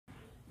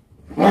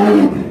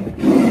Well,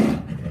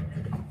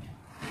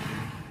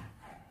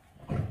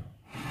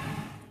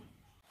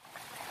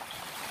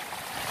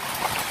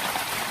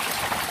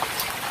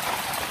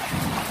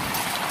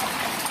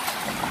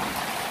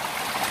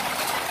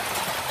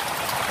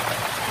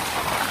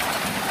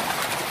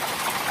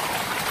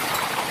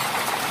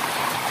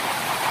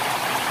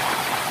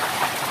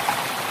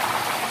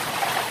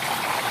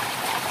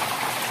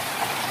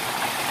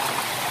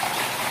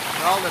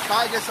 the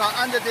tigers are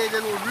under their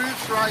little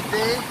roofs right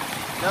there.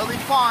 They'll be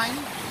fine.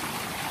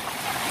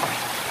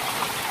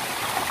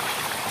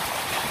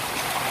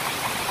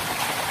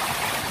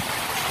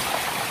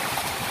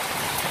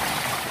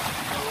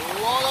 A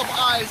lot of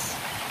ice.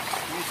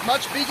 It's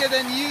much bigger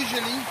than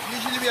usually.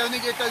 Usually we only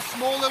get those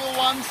small little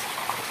ones.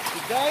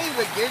 Today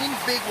we're getting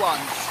big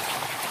ones.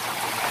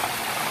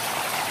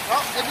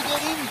 Well, let me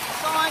get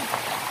inside.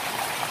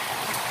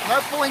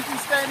 No point in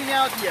standing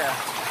out here.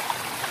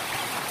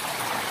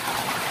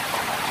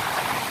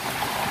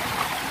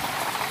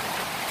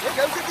 There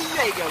goes the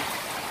Diego.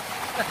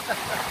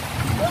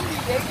 Come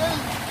Diego.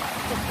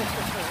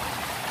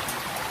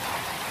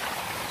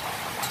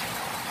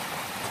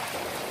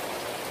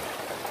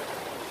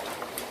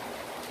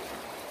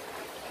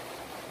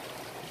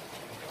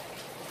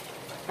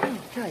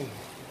 Okay.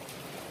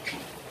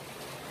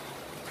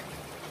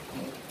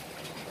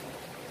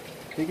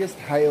 Biggest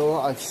hail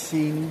I've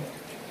seen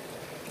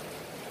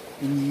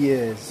in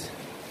years.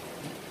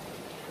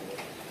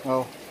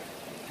 Well,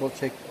 we'll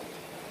check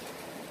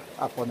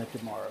up on it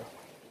tomorrow.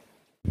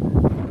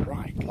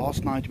 Right,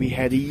 last night we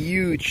had a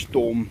huge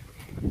storm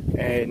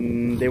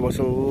and there was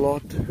a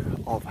lot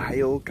of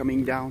hail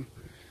coming down,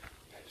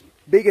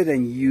 bigger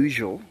than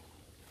usual,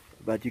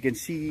 but you can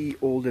see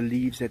all the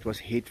leaves that was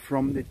hit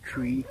from the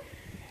tree,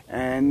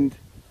 and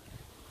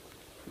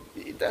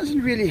it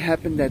doesn't really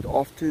happen that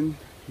often.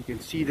 You can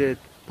see the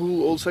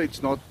pool also,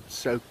 it's not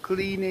so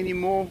clean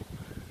anymore,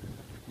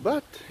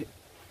 but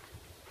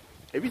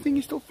everything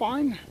is still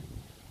fine.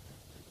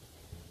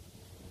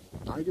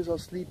 Tigers are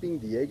sleeping.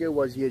 Diego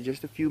was here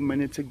just a few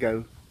minutes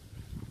ago.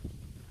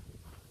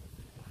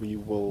 We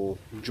will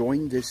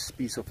join this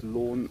piece of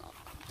lawn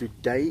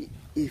today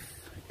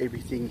if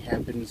everything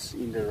happens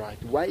in the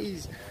right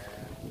ways.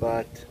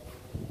 But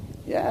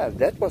yeah,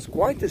 that was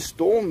quite a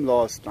storm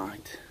last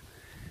night.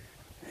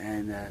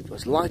 And it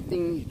was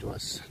lightning, it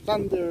was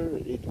thunder,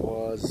 it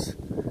was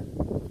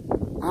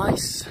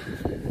ice,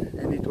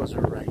 and it was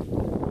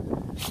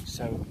rain.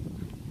 So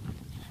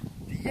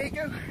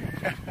Diego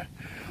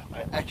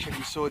I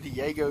actually saw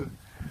Diego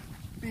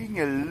being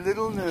a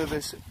little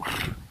nervous.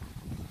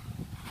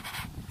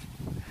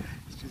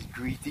 He's just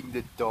greeting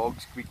the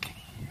dogs quickly.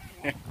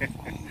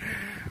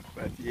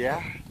 But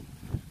yeah,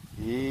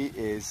 he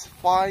is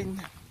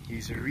fine.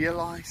 He's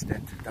realized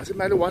that it doesn't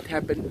matter what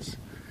happens,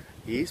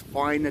 he's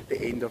fine at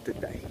the end of the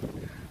day.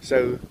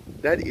 So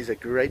that is a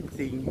great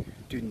thing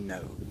to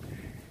know.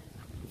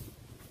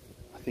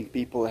 I think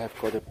people have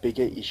got a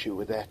bigger issue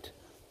with that.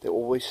 They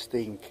always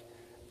think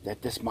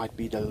that this might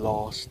be the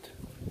last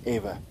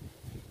ever.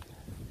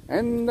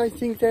 And I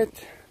think that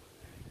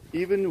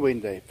even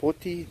when they're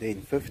 40,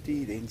 then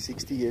 50, then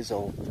 60 years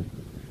old,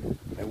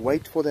 they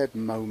wait for that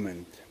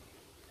moment,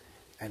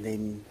 and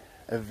then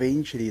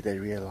eventually they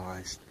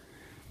realize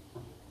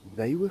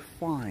they were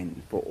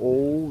fine for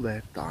all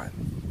that time.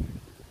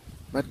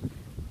 But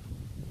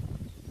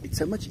it's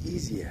so much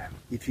easier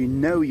if you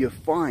know you're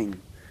fine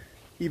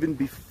even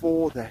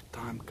before that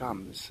time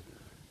comes,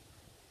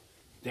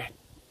 that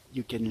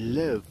you can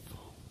live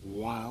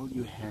while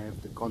you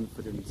have the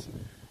confidence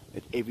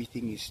that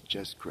everything is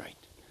just great.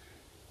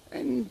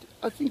 And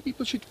I think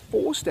people should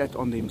force that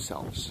on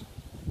themselves.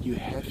 You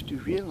have to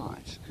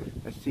realize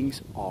that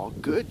things are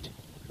good.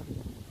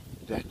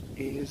 That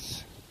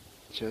is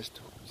just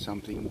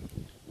something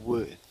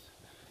worth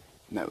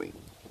knowing.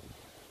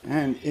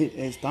 And it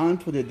is time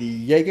for the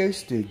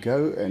Diegos to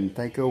go and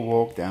take a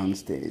walk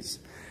downstairs.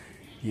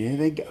 Here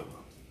they go.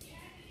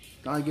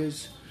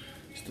 Tigers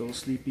still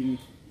sleeping.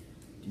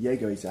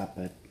 Diego is up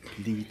at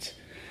Leeds,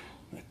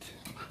 but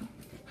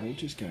we'll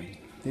just go.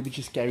 Let me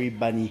just carry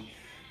Bunny.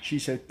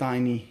 She's so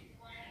tiny.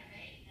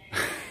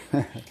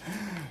 The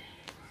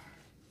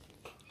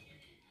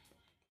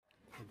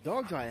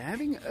dogs are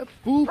having a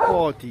pool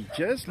party.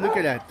 Just look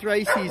at that.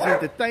 Tracy is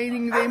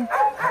entertaining them.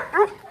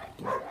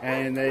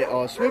 And they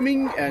are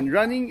swimming and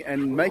running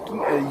and making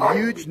a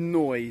huge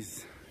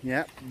noise.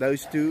 Yeah,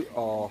 those two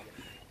are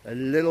a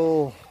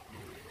little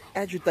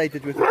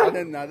agitated with one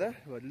another.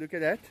 But look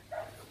at that.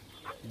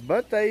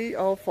 But they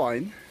are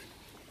fine.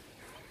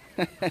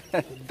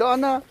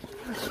 Donna!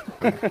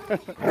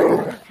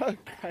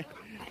 Okay.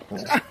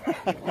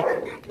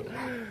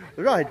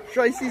 Right,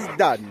 Tracy's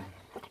done.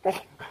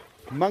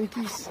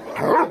 Monkeys,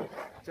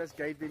 just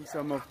gave them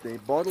some of their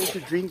bottle to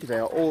drink. They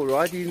are all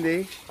right in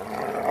there,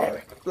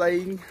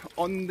 playing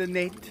on the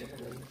net.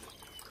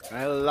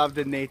 I love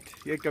the net.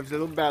 Here comes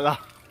little Bella.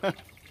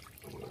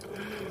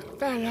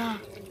 Bella!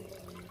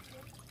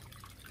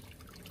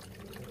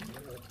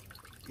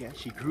 Yeah,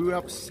 she grew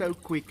up so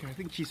quick. I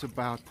think she's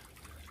about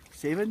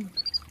 7,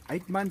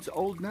 8 months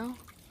old now.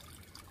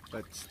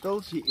 but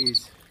still she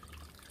is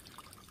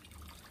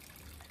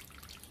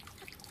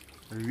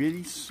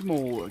really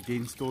small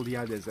against all the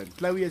others, and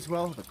Chloe as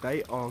well, but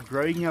they are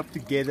growing up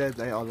together.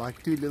 They are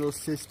like two little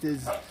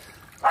sisters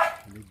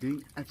and they're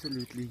doing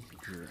absolutely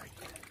great.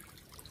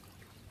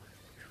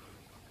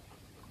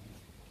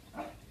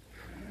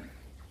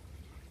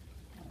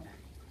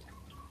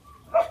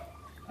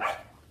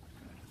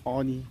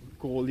 Arnie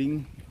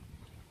calling,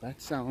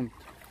 that sound,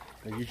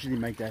 they usually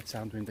make that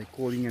sound when they're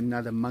calling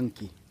another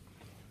monkey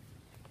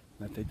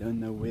that they don't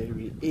know where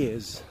he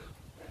is.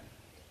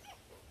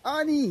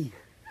 Arnie!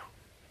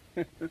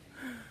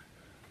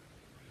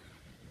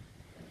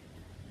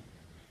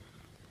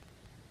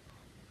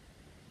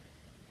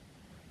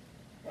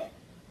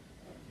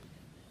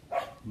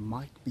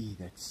 Might be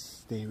that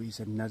there is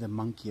another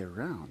monkey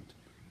around.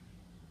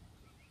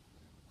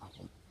 I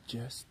will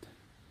just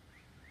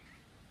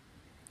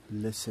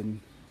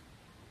listen,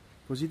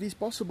 because it is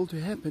possible to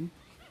happen.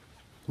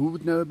 Who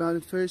would know about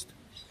it first?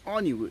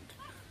 Arnie would.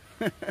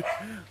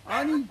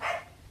 Arnie!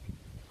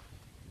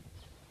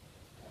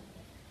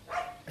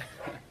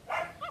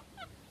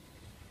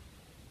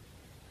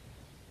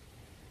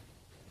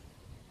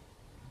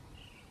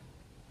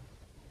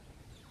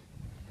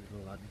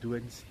 Little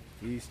Adwins,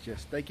 he's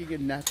just taking a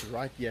nap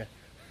right here.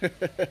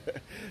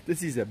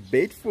 This is a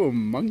bed for a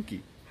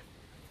monkey.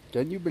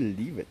 Can you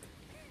believe it?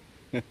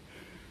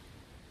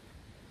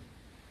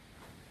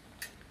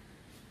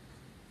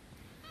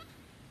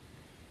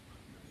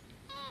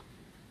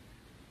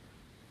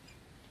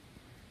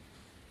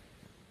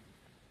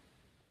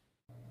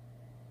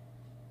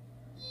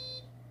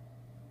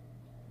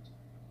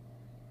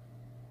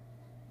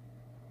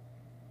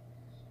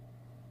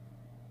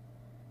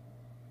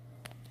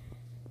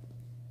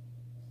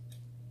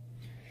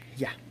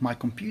 Yeah, my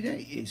computer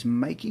is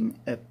making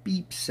a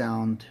beep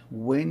sound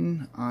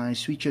when I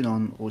switch it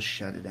on or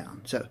shut it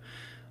down. So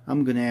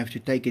I'm gonna have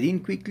to take it in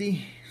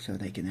quickly so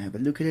they can have a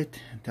look at it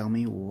and tell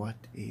me what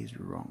is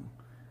wrong.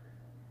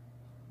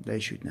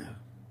 They should know.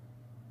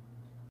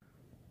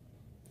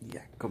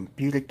 Yeah,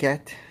 computer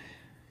cat.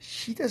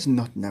 She does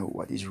not know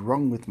what is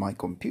wrong with my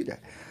computer.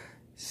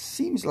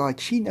 Seems like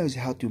she knows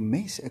how to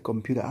mess a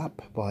computer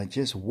up by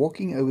just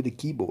walking over the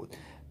keyboard,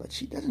 but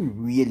she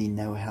doesn't really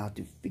know how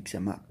to fix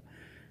them up.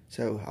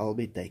 So I'll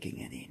be taking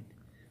it in.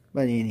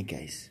 But in any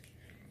case,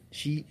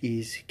 she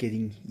is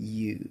getting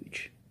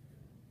huge.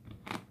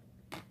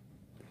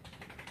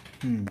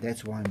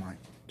 That's why my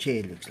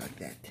chair looks like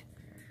that.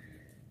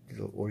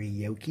 Little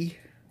Oreo-kie.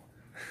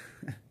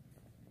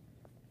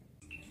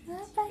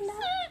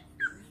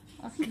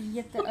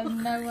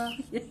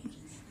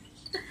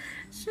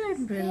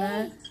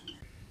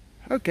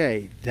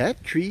 Okay,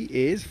 that tree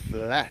is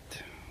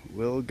flat.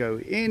 We'll go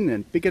in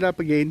and pick it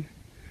up again.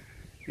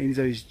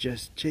 Enzo is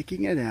just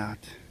checking it out.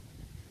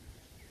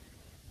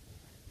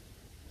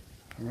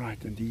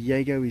 Alright, and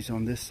Diego is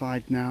on this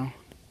side now.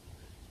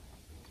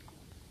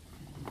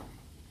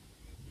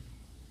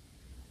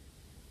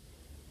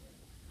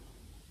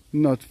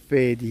 Not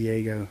fair,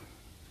 Diego.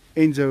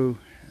 Enzo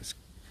has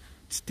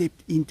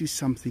stepped into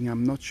something,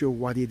 I'm not sure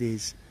what it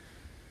is,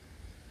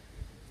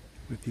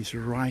 with his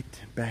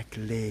right back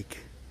leg,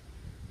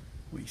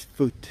 or his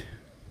foot.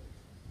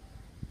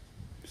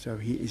 So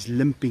he is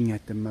limping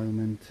at the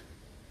moment.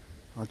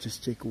 I'll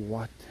just check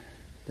what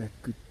that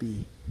could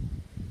be.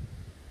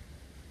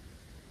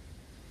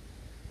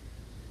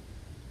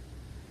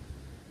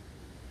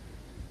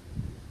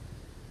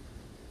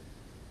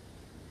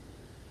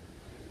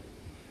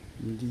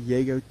 And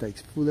Diego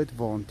takes full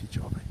advantage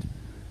of it.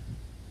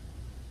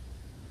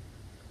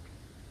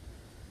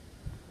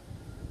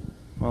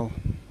 Well,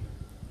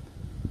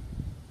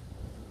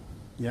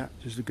 yeah,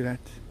 just look at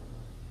that.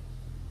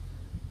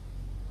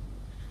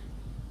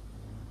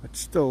 But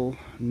still,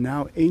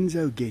 now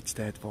Enzo gets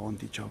the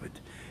advantage of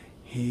it.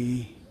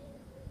 He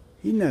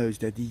knows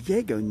that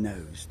Diego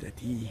knows that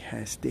he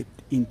has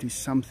stepped into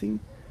something,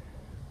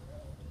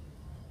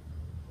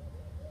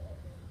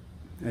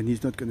 and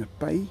he's not going to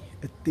pay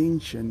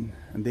attention.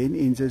 And then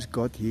Enzo's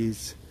got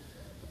his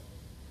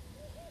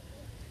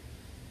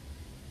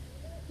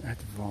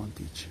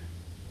advantage.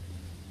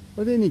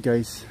 But in any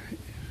case,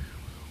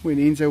 when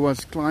Enzo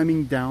was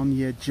climbing down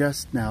here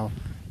just now,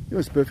 it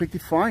was perfectly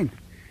fine.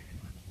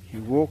 He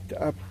walked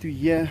up to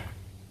here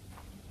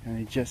and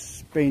he just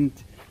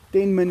spent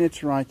 10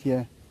 minutes right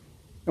here,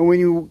 and when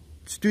he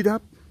stood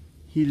up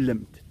he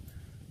limped.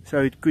 So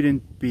it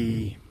couldn't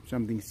be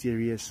something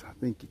serious. I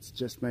think it's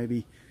just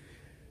maybe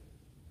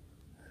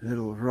a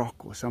little rock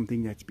or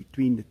something that's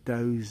between the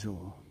toes,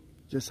 or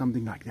just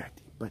something like that,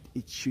 but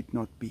it should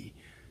not be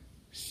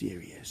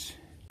serious.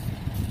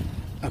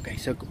 Okay,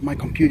 so my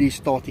computer is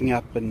starting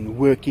up and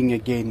working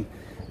again.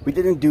 We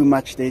didn't do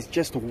much. There's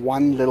just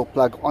one little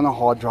plug on a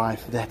hard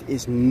drive that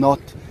is not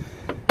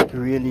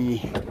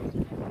really,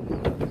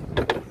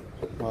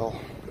 well,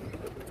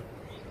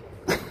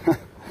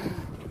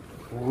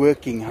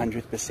 working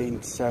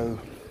 100%, so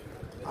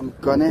I'm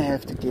gonna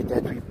have to get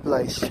that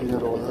replaced sooner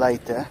or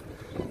later,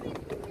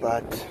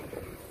 but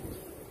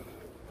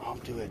I'll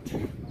do it.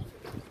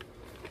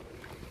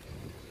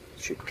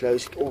 Should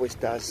close, it always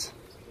does.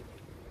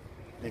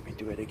 Let me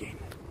do it again.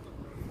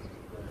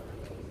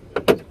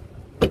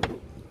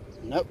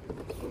 Nope,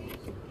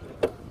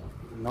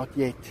 not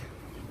yet.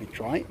 Let me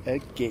try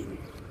again.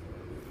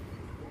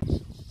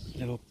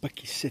 Little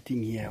Picky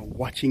sitting here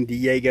watching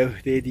Diego.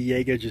 There,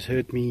 Diego just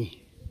heard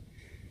me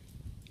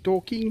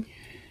talking,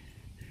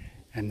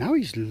 and now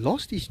he's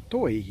lost his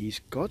toy. He's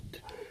got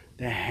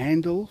the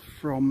handle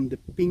from the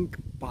pink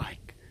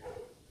bike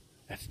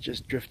that's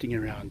just drifting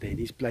around there, and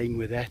he's playing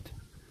with that.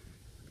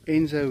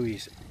 Enzo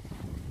is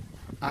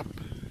up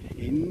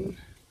in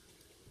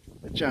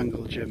the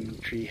jungle gym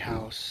tree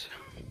house.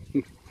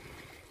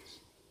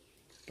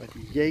 But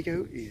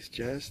Diego is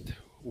just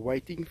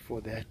waiting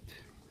for that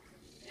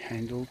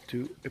handle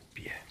to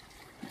appear.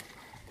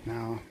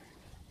 Now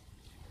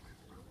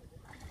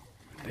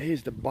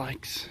there's the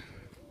bikes.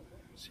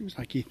 Seems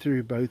like he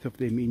threw both of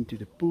them into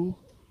the pool.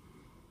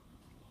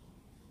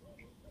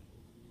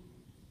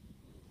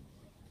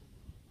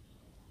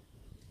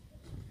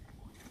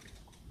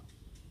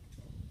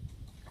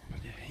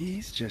 But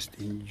he's just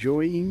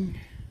enjoying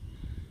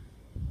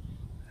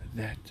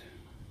that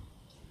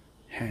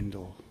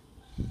handle.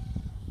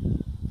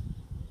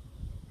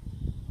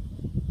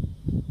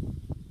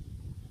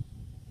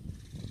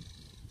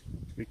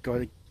 We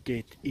gotta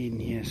get in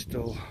here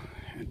still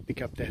and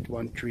pick up that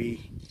one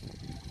tree.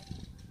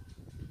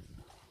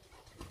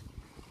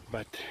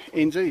 But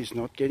Enzo is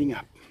not getting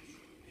up.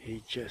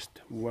 He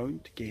just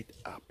won't get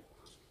up.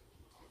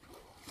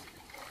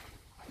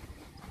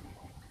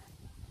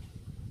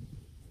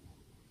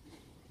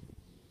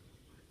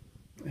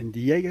 And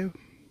Diego,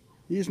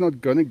 he's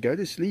not gonna go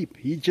to sleep.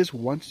 He just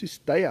wants to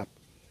stay up.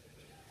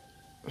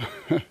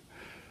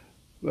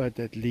 But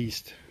at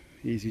least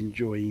he's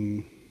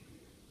enjoying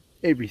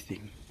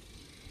everything.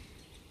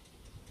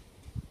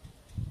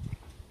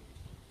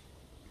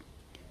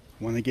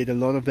 Want to get a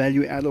lot of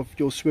value out of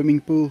your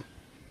swimming pool?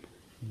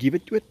 Give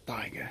it to a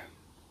tiger.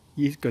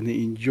 He's going to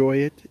enjoy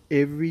it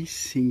every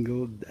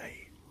single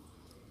day.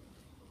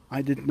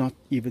 I did not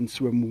even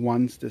swim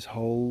once this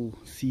whole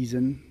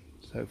season.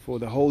 So for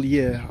the whole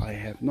year I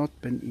have not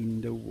been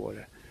in the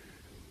water.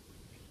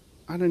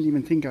 I don't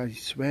even think I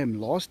swam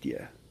last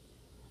year.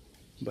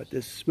 But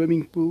this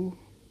swimming pool,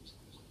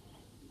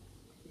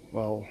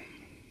 well,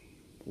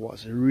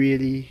 was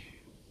really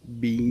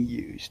being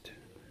used.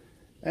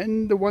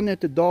 And the one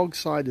at the dog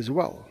side as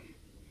well.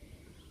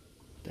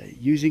 They're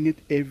using it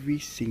every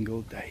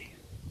single day.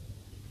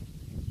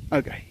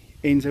 Okay,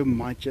 Enzo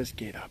might just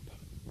get up.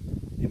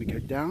 Let me go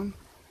down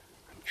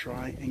and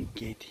try and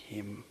get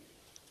him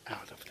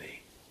out of there.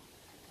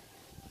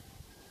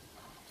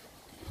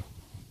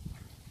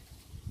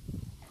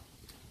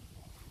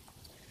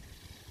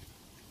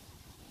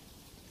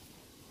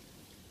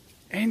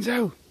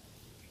 Enzo!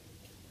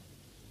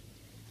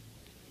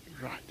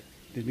 Right,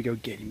 let me go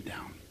get him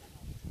down.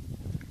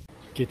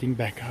 Getting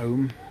back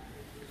home,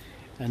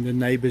 and the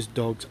neighbors'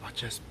 dogs are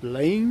just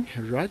playing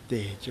right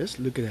there. Just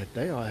look at that,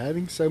 they are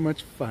having so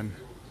much fun.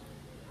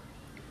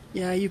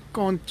 Yeah, you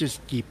can't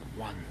just keep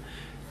one.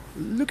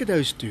 Look at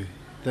those two.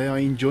 They are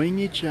enjoying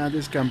each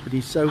other's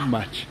company so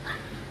much.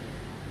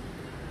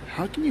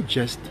 How can you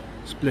just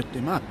split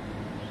them up?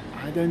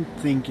 I don't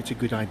think it's a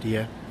good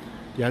idea.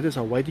 The others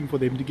are waiting for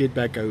them to get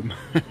back home.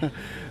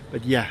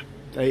 But yeah,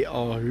 they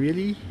are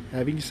really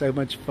having so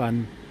much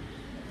fun.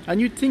 And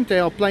you'd think they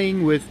are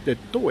playing with the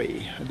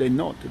toy. They're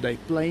not. They're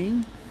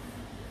playing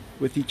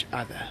with each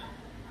other.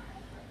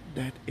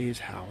 That is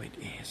how it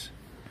is.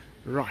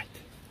 Right.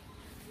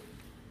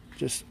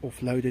 Just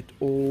offloaded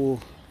all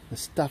the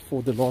stuff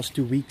for the last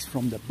 2 weeks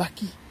from the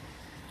bucky.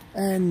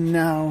 And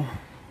now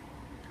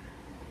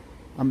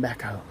I'm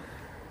back home.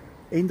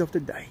 End of the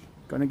day.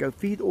 Gonna go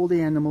feed all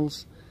the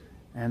animals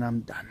and I'm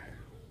done.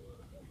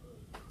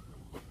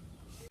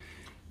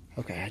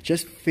 Okay, I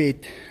just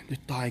fed the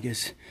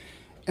tigers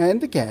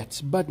and the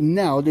cats, but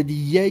now the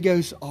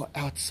Diegos are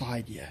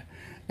outside here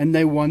and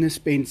they want to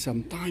spend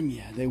some time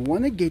here. They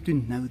want to get to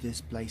know this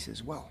place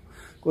as well,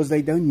 because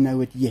they don't know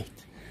it yet.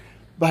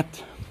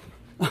 But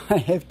I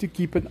have to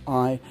keep an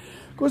eye,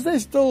 because they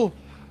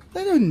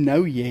don't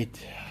know yet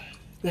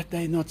that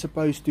they're not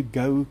supposed to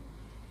go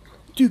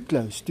too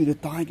close to the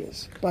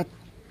tigers. But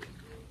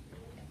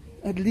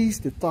at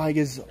least the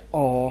tigers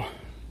are,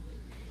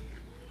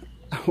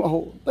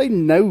 well, they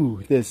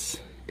know this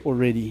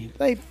already.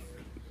 They've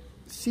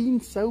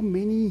seen so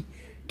many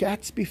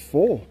cats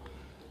before.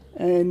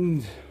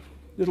 And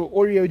little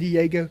Oreo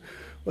Diego,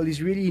 well,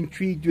 he's really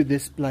intrigued with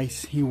this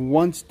place. He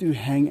wants to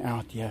hang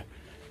out here,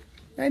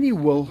 and he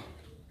will.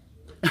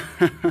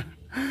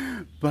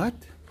 But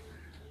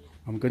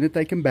I'm going to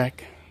take him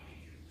back.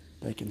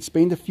 They can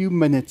spend a few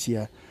minutes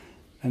here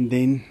and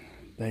then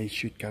they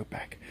should go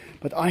back.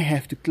 But I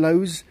have to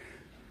close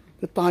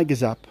the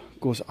tigers up,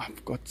 because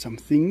I've got some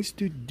things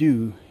to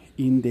do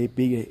in their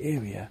bigger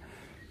area.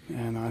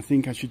 And I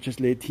think I should just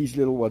let these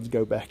little ones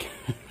go back.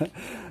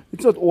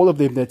 It's not all of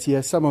them that's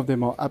here. Some of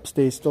them are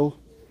upstairs still.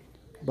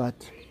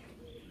 But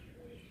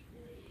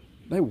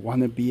they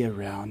want to be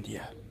around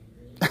here.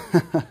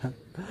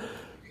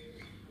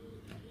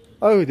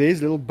 Oh,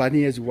 there's little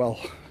Bunny as well.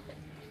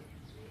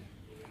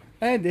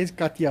 And there's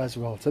Katya as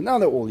well. So now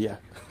they're all here.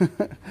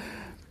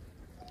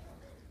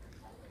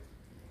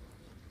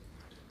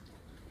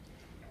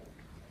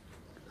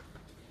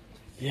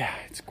 Yeah,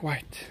 it's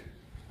quite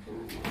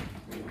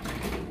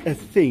a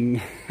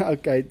thing.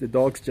 Okay, the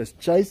dogs just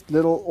chased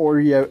little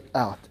Oreo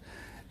out.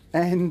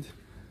 And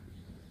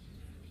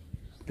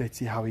let's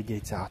see how he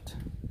gets out.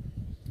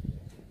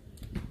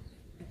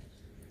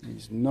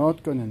 He's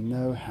not gonna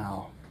know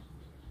how.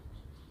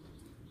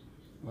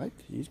 Right,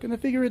 he's gonna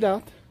figure it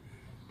out.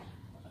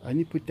 I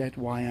only put that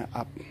wire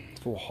up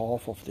for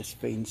half of this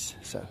fence.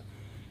 So,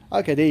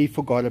 okay, there he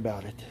forgot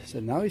about it.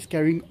 So now he's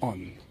carrying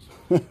on.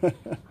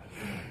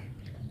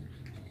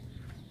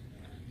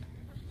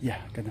 Yeah,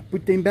 gonna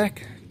put them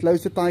back,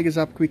 close the tigers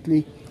up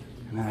quickly,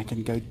 and then I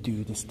can go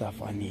do the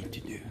stuff I need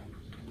to do.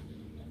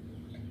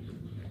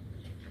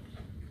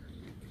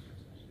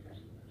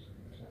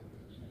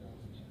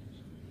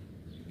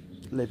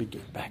 Let me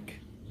get back.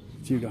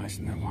 See you guys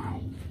in a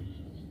while.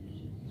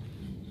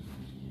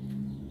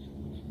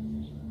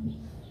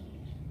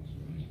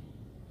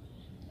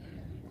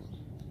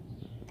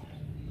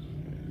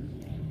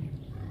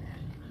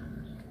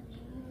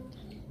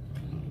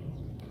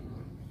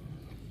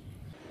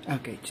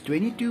 Okay, it's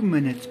 22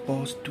 minutes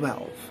past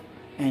 12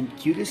 and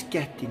cutest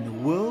cat in the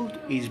world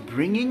is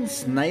bringing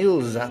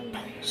snails up.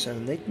 So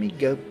let me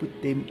go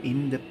put them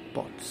in the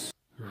pots.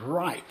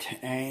 Right,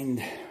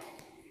 and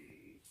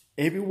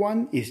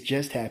everyone is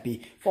just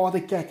happy.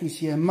 Father cat is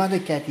here, mother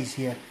cat is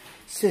here,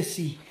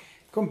 Sissy,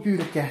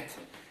 computer cat,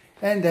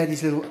 and that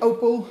is little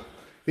Opal,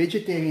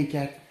 vegetarian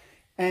cat,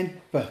 and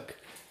Puck.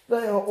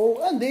 They are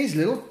all, and there's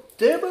little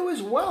Turbo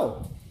as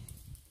well.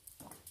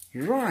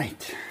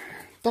 Right.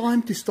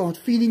 Time to start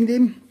feeding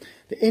them.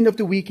 The end of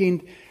the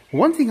weekend.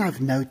 One thing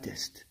I've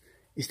noticed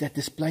is that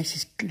this place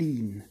is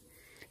clean.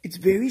 It's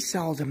very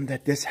seldom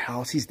that this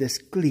house is this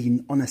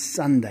clean on a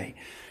Sunday.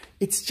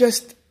 It's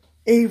just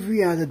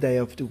every other day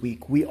of the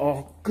week. We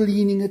are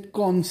cleaning it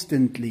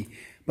constantly.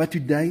 But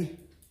today,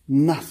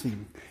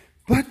 nothing.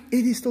 But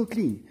it is still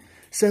clean.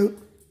 So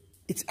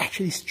it's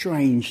actually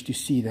strange to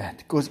see that,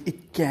 because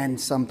it can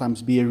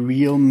sometimes be a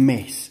real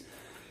mess.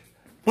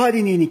 But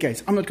in any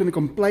case, I'm not going to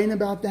complain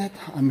about that.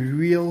 I'm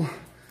real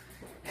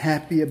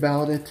happy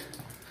about it.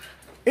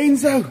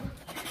 Enzo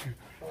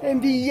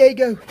and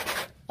Diego,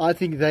 I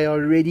think they are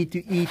ready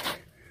to eat.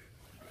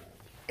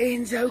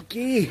 Enzo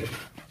key.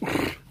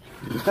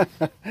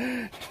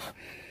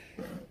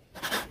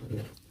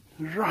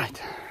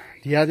 Right.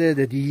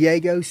 The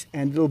Diegos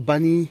and little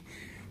Bunny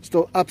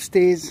still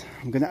upstairs.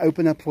 I'm going to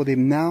open up for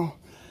them now.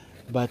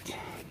 But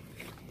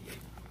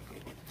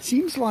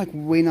seems like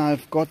when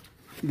I've got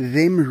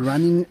them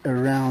running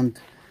around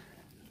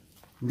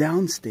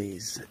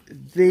downstairs,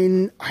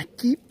 then I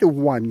keep the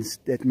ones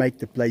that make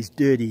the place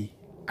dirty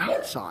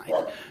outside.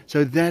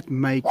 So that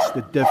makes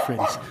the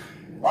difference.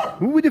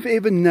 Who would have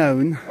ever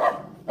known,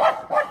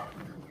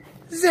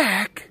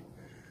 Zach,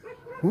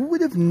 who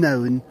would have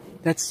known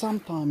that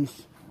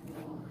sometimes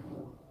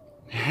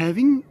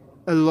having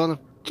a lot of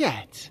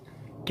cats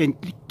can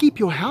keep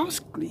your house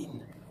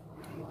clean?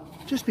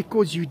 Just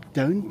because you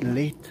don't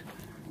let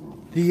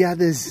the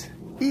others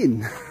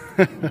in.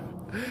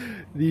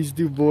 These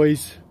two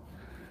boys,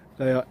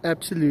 they are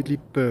absolutely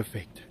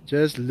perfect.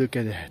 Just look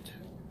at that.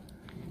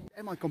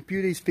 And my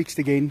computer is fixed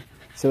again,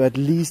 so at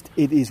least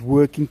it is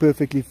working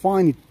perfectly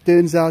fine. It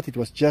turns out it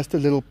was just a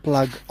little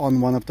plug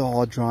on one of the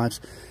hard drives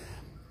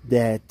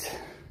that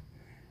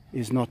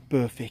is not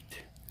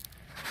perfect.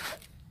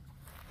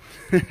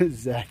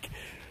 Zach.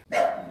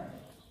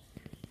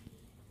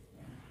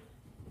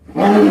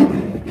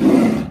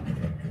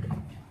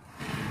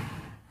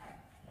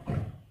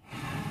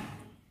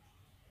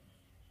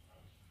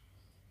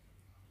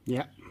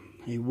 Yeah,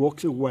 he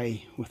walks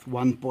away with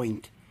 1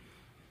 point.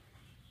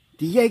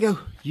 Diego,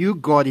 you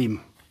got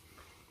him.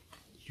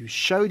 You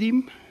showed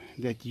him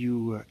that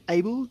you were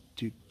able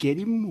to get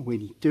him when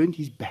he turned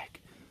his back.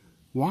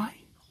 Why?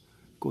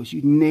 Because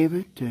you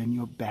never turn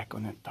your back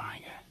on a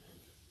tiger.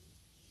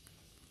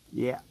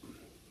 Yeah.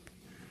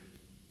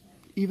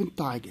 Even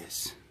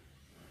tigers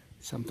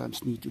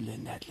sometimes need to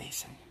learn that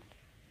lesson.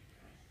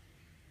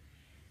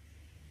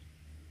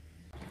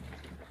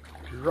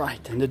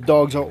 Right, and the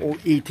dogs are all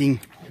eating.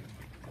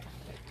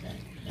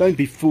 Don't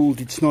be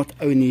fooled, it's not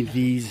only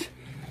these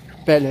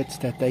pellets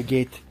that they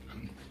get.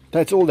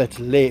 That's all that's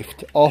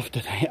left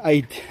after they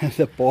ate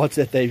the parts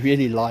that they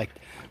really liked.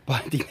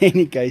 But in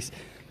any case,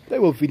 they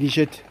will finish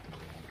it.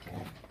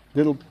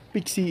 Little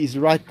Pixie is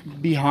right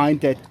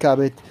behind that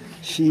cupboard.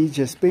 She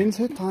just spends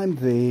her time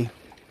there.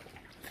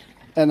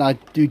 And I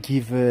do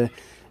give her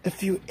a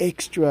few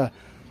extra,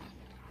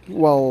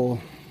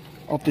 well,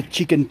 of the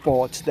chicken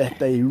parts that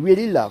they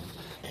really love.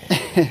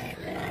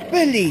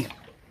 Billy!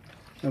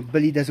 Now,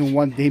 Billy doesn't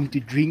want them to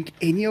drink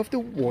any of the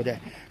water,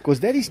 because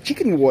that is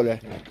chicken water.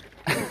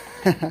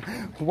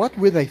 What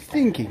were they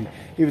thinking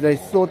if they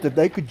thought that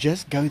they could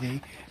just go there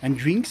and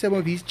drink some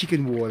of his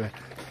chicken water?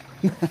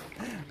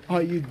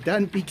 Are you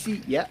done,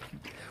 Pixie? Yeah.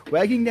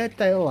 Wagging that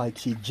tail like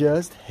she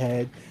just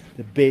had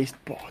the best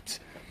parts.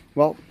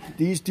 Well,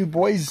 these two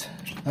boys,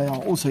 they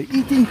are also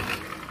eating.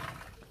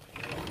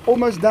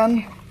 Almost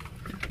done.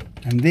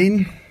 And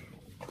then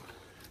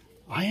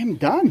I am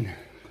done.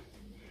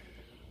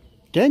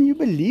 Can you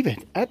believe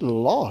it? At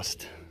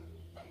last.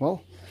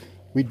 Well,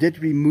 we did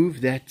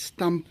remove that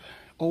stump,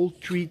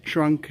 old tree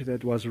trunk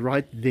that was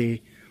right there.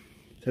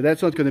 So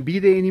that's not going to be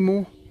there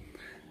anymore.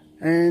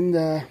 And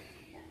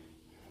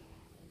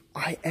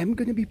I am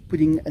going to be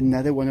putting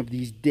another one of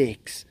these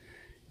decks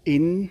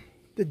in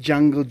the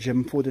jungle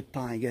gym for the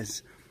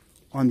tigers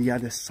on the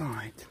other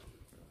side.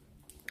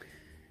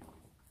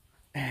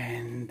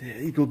 And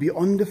it will be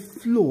on the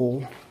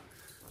floor,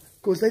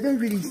 because they don't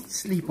really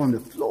sleep on the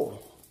floor,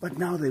 but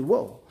now they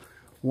will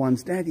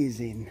once that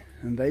is in,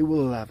 and they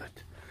will love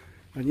it.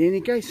 But in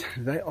any case,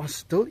 they are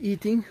still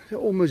eating. They're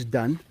almost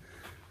done.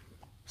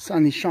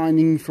 Sun is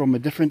shining from a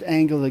different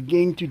angle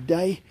again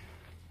today,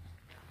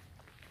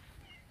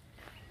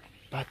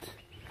 but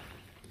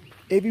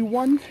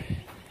everyone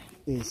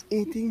is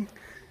eating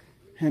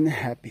and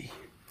happy.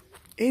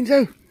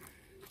 Enzo.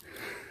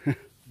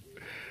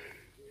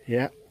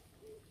 Yeah,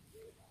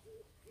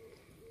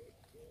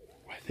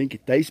 I think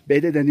it tastes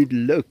better than it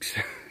looks.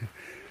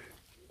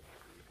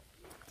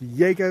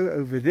 Diego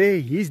over there,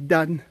 he's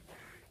done.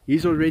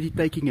 He's already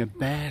taking a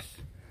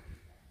bath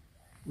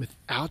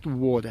without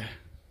water.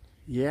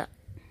 Yeah.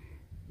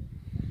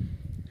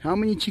 How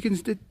many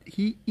chickens did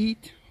he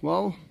eat?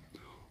 Well,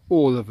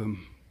 all of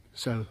them.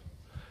 So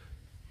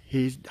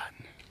he's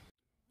done.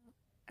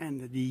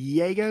 And the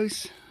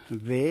Diegos,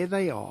 there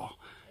they are.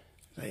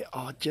 They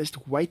are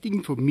just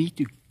waiting for me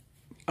to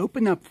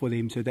open up for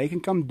them so they can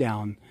come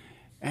down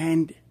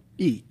and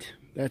eat.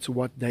 That's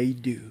what they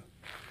do.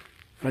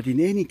 But in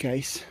any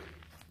case,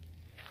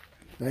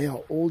 they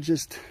are all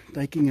just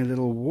taking a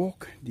little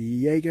walk.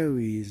 Diego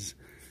is,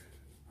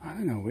 I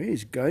don't know where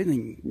he's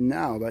going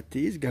now, but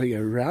he's going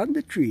around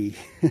the tree.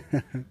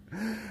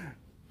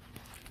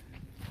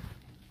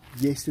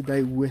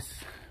 Yesterday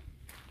with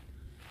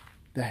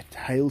that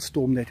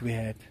hailstorm that we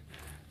had,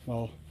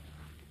 well,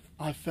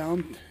 I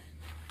found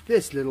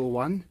this little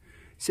one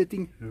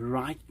sitting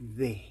right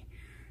there.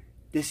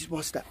 This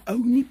was the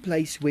only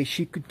place where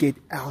she could get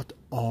out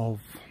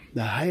of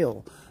the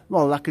hail.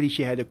 Well, luckily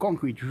she had a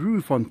concrete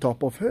roof on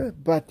top of her,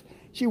 but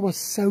she was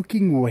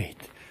soaking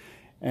wet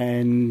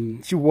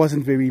and she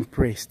wasn't very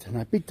impressed. And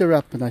I picked her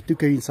up and I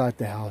took her inside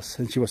the house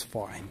and she was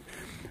fine.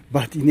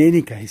 But in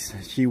any case,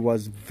 she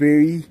was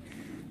very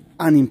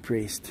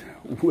unimpressed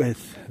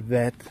with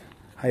that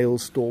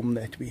hailstorm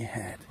that we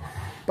had.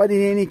 But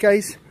in any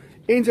case,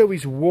 Enzo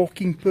is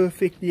walking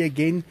perfectly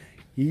again.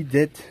 He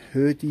did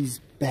hurt his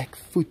back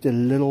foot a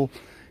little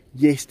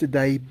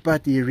yesterday,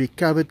 but he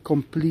recovered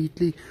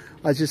completely.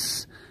 I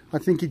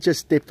think he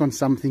just stepped on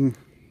something,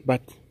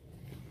 but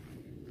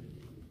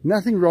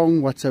nothing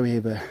wrong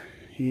whatsoever.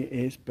 He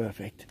is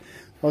perfect.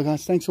 Well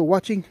guys, thanks for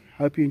watching.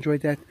 Hope you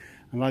enjoyed that,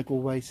 and like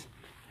always,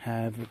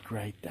 have a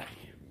great day.